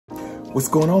What's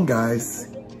going on,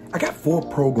 guys? I got 4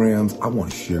 programs I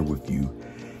want to share with you.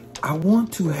 I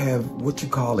want to have what you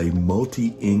call a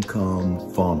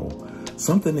multi-income funnel,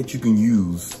 something that you can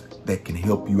use that can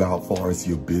help you out far as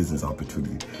your business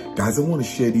opportunity. Guys, I want to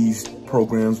share these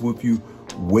programs with you,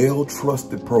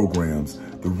 well-trusted programs.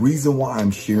 The reason why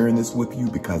I'm sharing this with you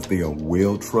because they are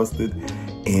well-trusted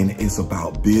and it's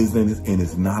about business and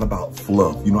it's not about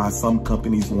fluff. You know how some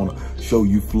companies want to show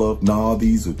you fluff? No,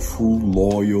 these are true,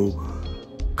 loyal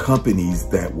companies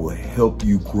that will help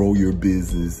you grow your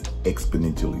business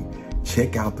exponentially.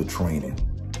 Check out the training.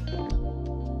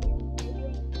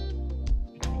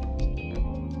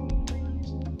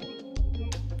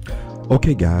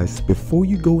 Okay guys, before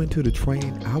you go into the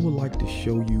training, I would like to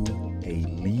show you a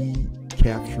lead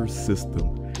capture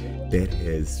system that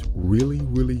has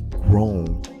really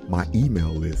grown my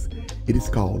email list. It is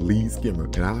called Lead Skimmer,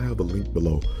 and I'll have a link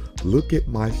below. Look at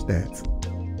my stats.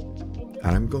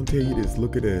 I'm gonna tell you this,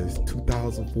 look at this,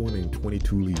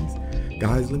 2,422 leads.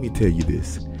 Guys, let me tell you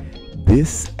this.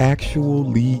 This actual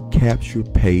lead capture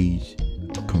page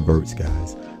converts,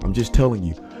 guys. I'm just telling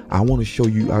you. I want to show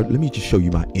you, let me just show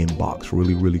you my inbox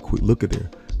really quick. Look at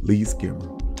there, Lead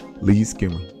Skimmer, Lead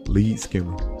Skimmer, Lead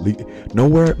Skimmer.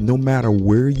 No matter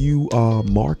where you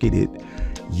market it,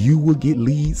 you will get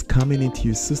leads coming into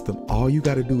your system. All you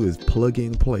got to do is plug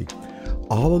and play.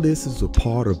 All of this is a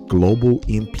part of Global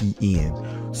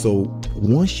MPN. So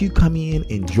once you come in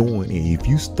and join, and if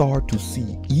you start to see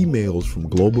emails from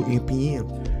Global MPN,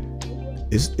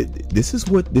 this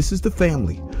is the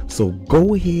family. So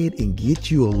go ahead and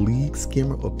get you a Lead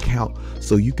Skimmer account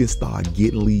so you can start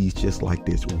getting leads just like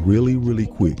this really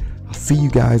quick. I'll see you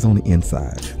guys on the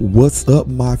inside. What's up,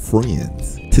 my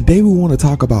friends? Today we want to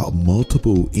talk about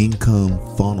multiple income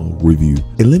funnel review.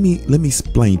 And let me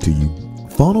explain to you.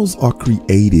 Funnels are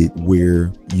created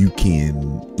where you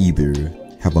can either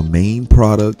have a main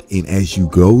product, and as you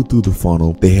go through the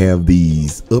funnel, they have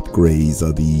these upgrades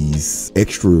or these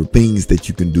extra things that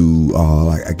you can do,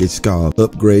 like I guess it's called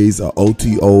upgrades or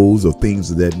OTOs or things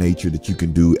of that nature that you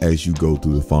can do as you go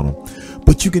through the funnel.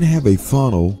 But you can have a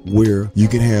funnel where you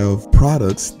can have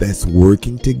products that's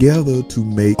working together to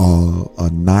make a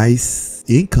nice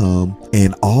income,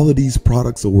 and all of these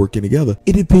products are working together.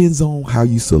 It depends on how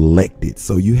you select it.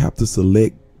 So you have to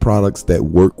select products that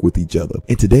work with each other.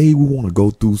 And today we want to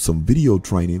go through some video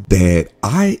training that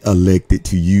I elected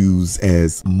to use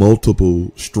as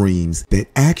multiple streams that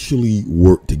actually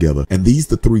work together. And these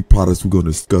are the 3 products we're going to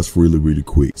discuss really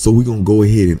quick. So we're going to go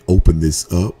ahead and open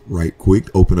this up right quick,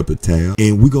 open up a tab,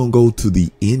 and we're going to go to the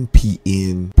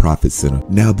NPN Profit Center.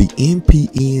 Now the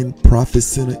NPN Profit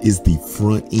Center is the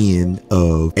front end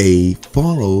of a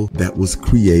funnel that was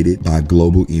created by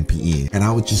Global MPN. And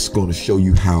I was just going to show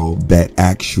you how that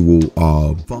actual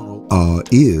funnel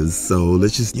is. So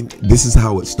let's just, this is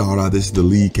how it started out. This is the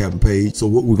lead capture page. So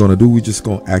what we're going to do, we're just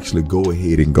going to actually go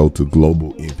ahead and go to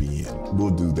Global MPN.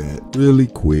 We'll do that really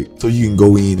quick so you can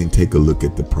go in and take a look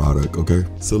at the product. Okay,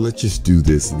 so let's just do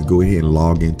this and go ahead and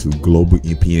log into Global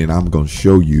MPN. I'm going to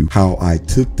show you how I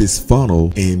took this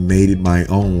funnel and made it my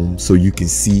own so you can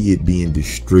see it being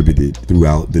distributed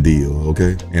throughout the deal.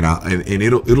 Okay, and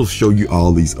it'll show you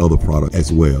all these other products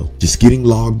as well. Just getting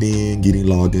logged in.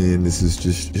 This is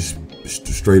just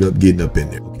straight up getting up in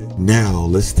there. Okay, now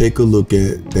let's take a look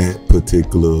at that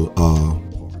particular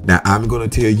now I'm going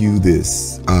to tell you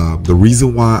this, the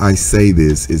reason why I say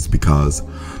this is because,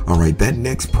 all right, that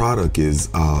next product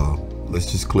is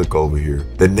let's just click over here.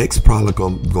 The next product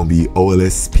going to be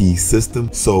OLSP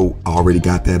system. So I already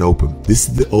got that open. This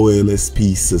is the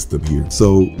OLSP system here.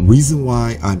 So reason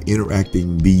why I'm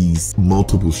interacting these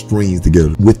multiple streams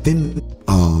together within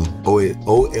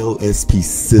OLSP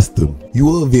system, you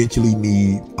will eventually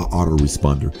need an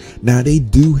autoresponder. Now they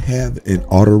do have an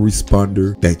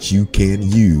autoresponder that you can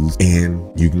use,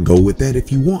 and you can go with that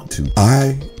if you want to.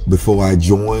 Before I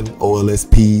joined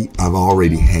OLSP, I've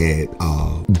already had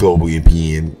Global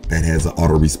MPN that has an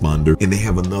autoresponder, and they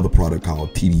have another product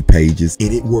called TD Pages,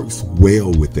 and it works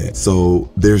well with that.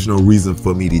 So there's no reason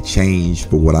for me to change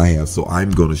for what I have. So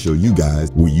I'm going to show you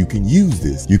guys where you can use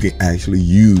this. You can actually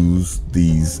use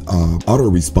these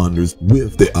autoresponders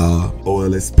with the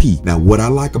OLSP. Now, what I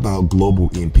like about Global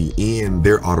MPN,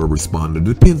 their autoresponder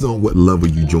depends on what level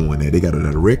you join at. They got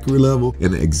a directory level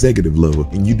and an executive level,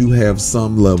 and you do have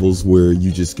some level levels where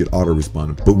you just get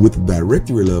autoresponder. But with the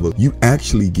directory level, you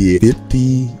actually get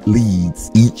 50 leads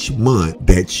each month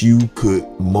that you could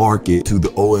market to the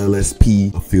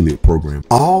OLSP affiliate program.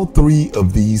 All three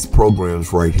of these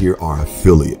programs right here are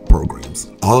affiliate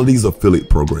programs. All of these affiliate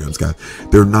programs, guys,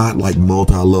 they're not like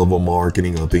multi-level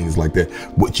marketing or things like that,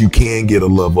 but you can get a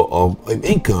level of an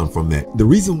income from that. The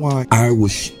reason why I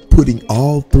was putting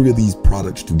all three of these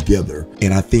products together,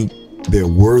 and I think they're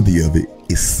worthy of it,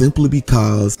 is simply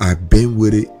because I've been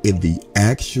with it, and the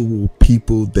actual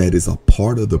people that is a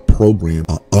part of the program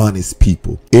are honest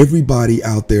people. Everybody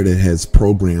out there that has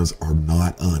programs are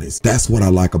not honest. That's what I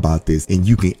like about this. And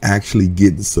you can actually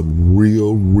get some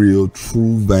real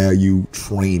true value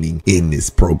training in this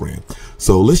program.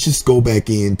 So let's just go back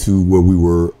into where we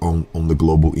were on the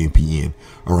global NPN.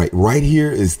 All right, right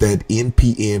here is that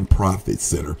NPN Profit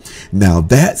Center. Now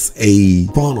that's a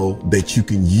funnel that you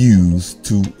can use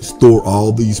to store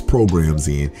all these programs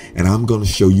in, and I'm going to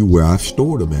show you where I've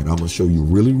stored them at. I'm going to show you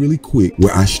really quick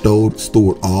where I stored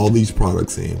all these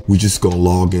products in. We're just going to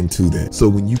log into that.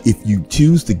 So if you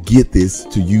choose to get this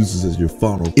to use this as your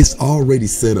funnel, it's already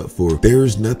set up for it.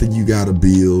 There's nothing you got to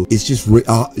build. It's just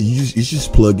it's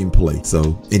just plug and play.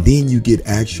 So, and then you get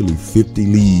actually 50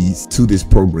 leads to this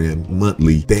program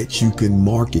monthly that you can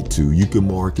market to. You can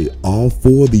market all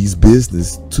four of these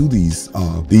business to these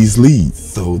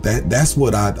leads. So that's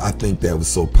what I think that was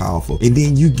so powerful. And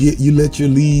then you let your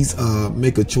leads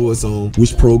make a choice on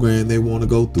which program they want to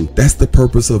go through. That's the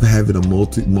purpose of having a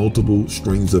multiple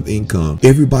streams of income.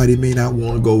 Everybody may not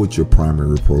want to go with your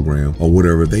primary program or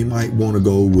whatever. They might want to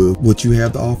go with what you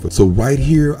have to offer. So right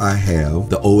here I have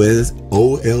the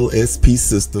OLSP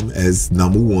system as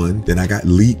 #1. Then I got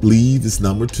Leap Leave is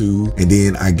 #2, and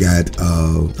then I got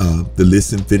the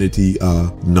List Infinity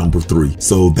 #3.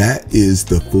 So that is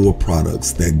the 4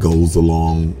 products that goes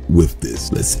along with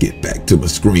this. Let's get back to my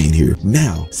screen here.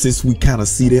 Now, since we kind of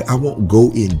see that, I won't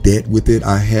go in debt with it.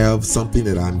 I have something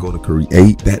that I'm going to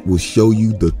create that will show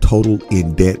you the total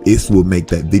in debt. This will make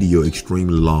that video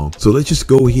extremely long. So let's just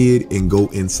go ahead and go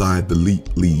inside the Leap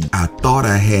Lead. I thought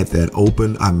I had that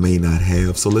open. I may not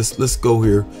have. So let's go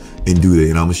here and do that.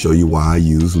 And I'm going to show you why I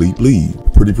use Leap Lead.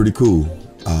 Pretty cool.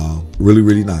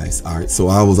 Really nice. All right, so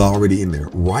I was already in there.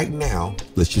 Right now,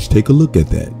 let's just take a look at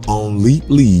that. On Leap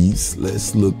Leads,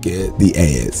 let's look at the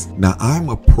ads. Now, I'm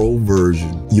a pro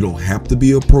version. You don't have to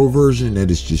be a pro version. That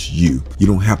is just you. You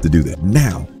don't have to do that.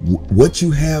 Now, what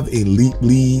you have in Leap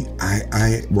Lead,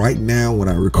 I right now when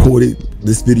I recorded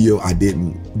this video, I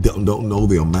don't know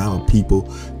the amount of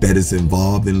people that is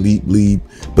involved in Leap Lead,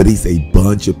 but it's a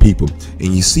bunch of people.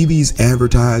 And you see these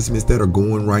advertisements that are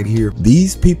going right here.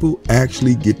 These people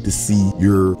actually get to see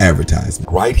your advertisement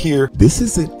right here. This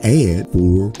is an ad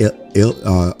for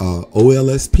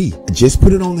OLSP. I just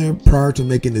put it on there prior to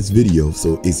making this video,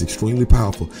 so it's extremely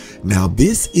powerful. Now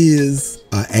this is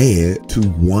an ad to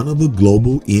one of the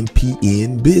global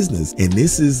NPN business, and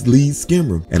this is Lead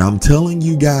Skimmer. And I'm telling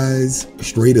you guys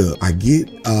straight up, I get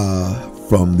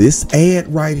from this ad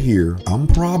right here, I'm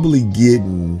probably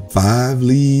getting 5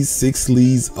 leads, 6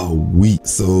 leads a week.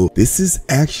 So this is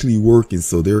actually working.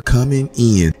 So they're coming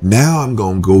in. Now I'm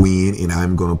going to go in and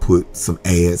I'm going to put some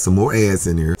more ads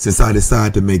in there. Since I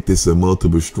decided to make this a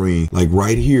multiple stream, like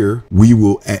right here, we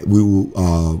will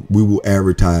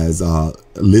advertise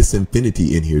List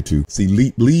Infinity in here too. See,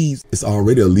 Leap Leads, it's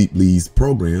already a Leap Leads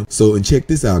program. So, and check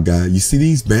this out, guys. You see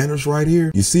these banners right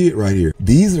here? You see it right here.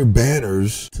 These are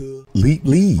banners to Leap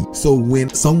Lead. So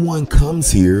when someone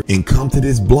comes here and come to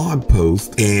this blog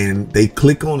post and they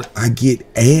click on it, I get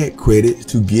ad credits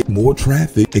to get more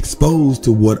traffic exposed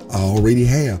to what I already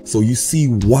have. So you see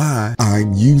why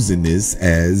I'm using this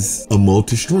as a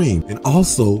multi-stream. And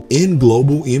also in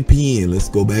global NPN, let's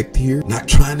go back to here. Not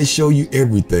trying to show you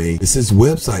everything. This is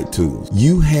website tools.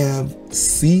 You have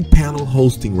cPanel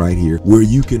hosting right here where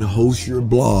you can host your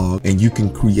blog and you can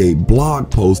create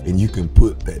blog posts, and you can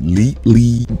put that Leap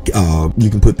Lead, you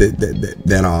can put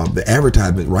the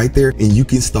advertisement right there, and you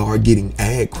can start getting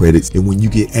ad credits. And when you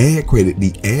get ad credit,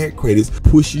 the ad credits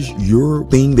pushes your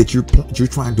thing that you're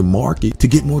trying to market to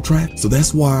get more traffic. So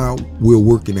that's why we're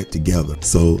working it together.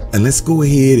 So, and let's go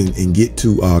ahead and get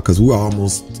to because we're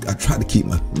almost, I try to keep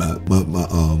my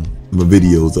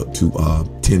videos up to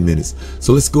 10 minutes.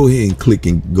 So let's go ahead and click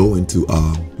and go into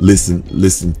Listen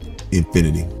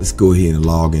Infinity. Let's go ahead and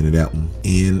log into that one.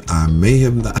 And I may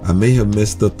have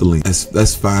messed up the link.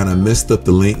 That's fine. I messed up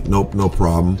the link. Nope, no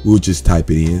problem. We'll just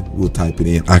type it in. We'll type it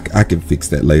in. I can fix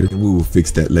that later, and we will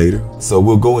fix that later. So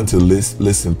we'll go into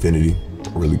List Infinity.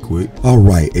 really quick. All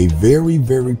right, a very,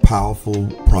 very powerful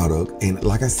product. And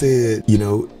like I said, you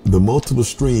know, the multiple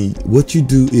stream, what you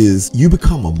do is you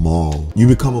become a mall. You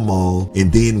become a mall.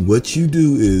 And then what you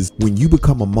do is when you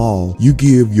become a mall, you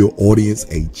give your audience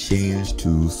a chance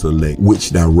to select which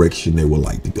direction they would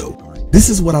like to go. This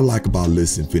is what I like about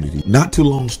Listinfinity. Not too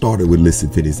long started with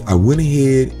Listinfinity. I went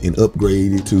ahead and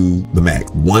upgraded to the max,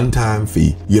 one-time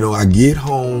fee. You know, I get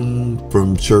home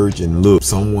from church and look,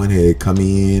 someone had come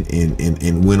in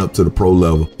and went up to the pro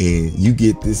level, and you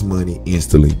get this money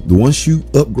instantly. Once you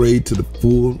upgrade to the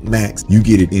full max, you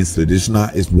get it instantly. It's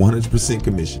 100%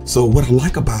 commission. So what I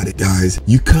like about it, guys,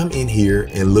 you come in here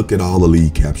and look at all the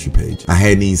lead capture page. I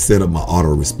hadn't even set up my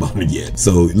autoresponder yet.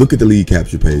 So look at the lead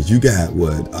capture page. You got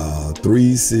what,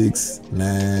 3, 6,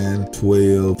 9,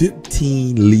 12,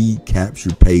 15 lead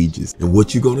capture pages. And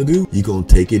what you're gonna do, you're gonna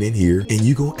take it in here and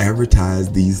you're gonna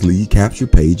advertise these lead capture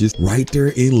pages right there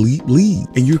in Leap Leads.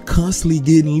 And you're constantly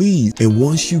getting leads. And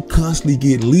once you constantly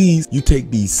get leads, you take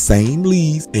these same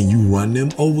leads and you run them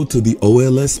over to the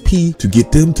OLSP to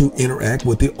get them to interact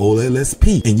with the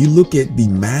OLSP. And you look at the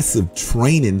massive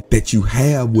training that you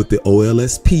have with the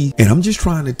OLSP. And I'm just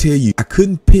trying to tell you, I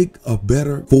couldn't pick a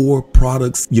better 4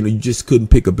 products. You know, you just couldn't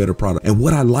pick a better product. And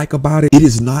what I like about it, it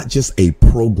is not just a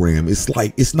program.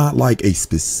 It's not like a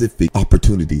specific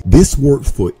opportunity. This works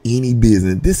for any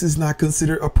business. This is not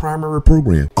considered a primary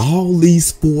program. All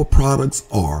these 4 products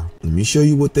are, let me show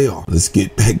you what they are. Let's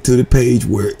get back to the page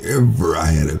wherever I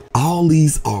had it. All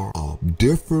these are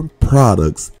different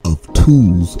products of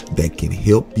tools that can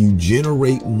help you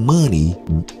generate money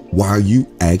while you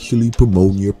actually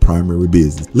promoting your primary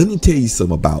business. Let me tell you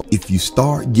something about if you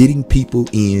start getting people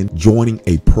in joining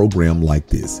a program like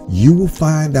this, you will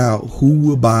find out who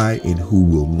will buy and who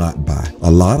will not buy.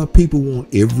 A lot of people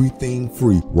want everything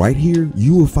free. Right here,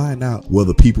 you will find out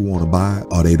whether people want to buy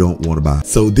or they don't want to buy.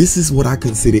 So this is what I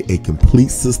consider a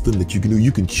complete system that you can do.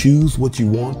 You can choose what you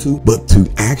want to, but to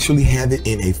actually have it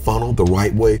in a funnel the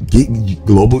right way, get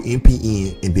Global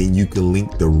MPN, and then you can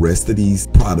link the rest of these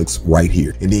products right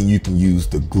here. And then you can use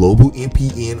the Global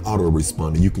MPN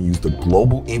autoresponder. You can use the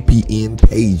Global MPN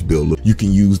page builder. You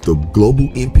can use the Global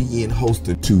MPN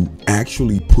hoster to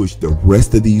actually push the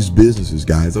rest of these businesses,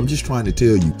 guys. I'm just trying to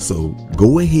tell you. So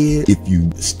go ahead. If you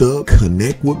stuck,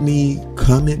 connect with me,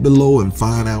 comment below and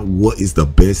find out what is the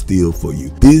best deal for you.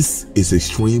 This is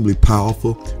extremely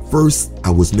powerful. First, I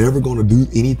was never going to do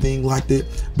anything like that,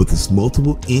 but this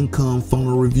multiple income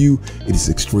funnel review, it is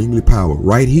extremely powerful.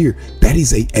 Right here, that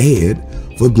is an ad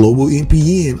for Global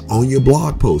MPN on your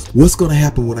blog post. What's going to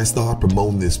happen when I start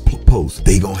promoting this post?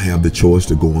 They going to have the choice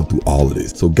to go on through all of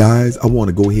this. So guys, I want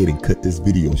to go ahead and cut this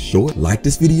video short. Like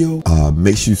this video,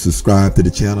 make sure you subscribe to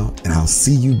the channel, and I'll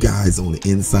see you guys on the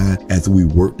inside as we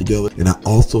work together. And I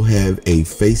also have a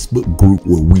Facebook group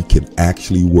where we can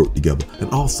actually work together. And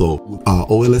also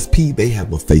OLSP, they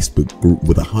have a Facebook group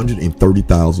with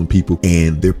 130,000 people,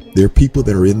 and there are people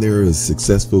that are in there as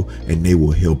successful, and they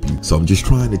will help you. So I'm just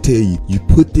trying to tell you, you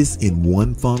put this in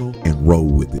one funnel and roll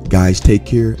with it. Guys, take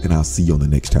care, and I'll see you on the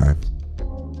next time.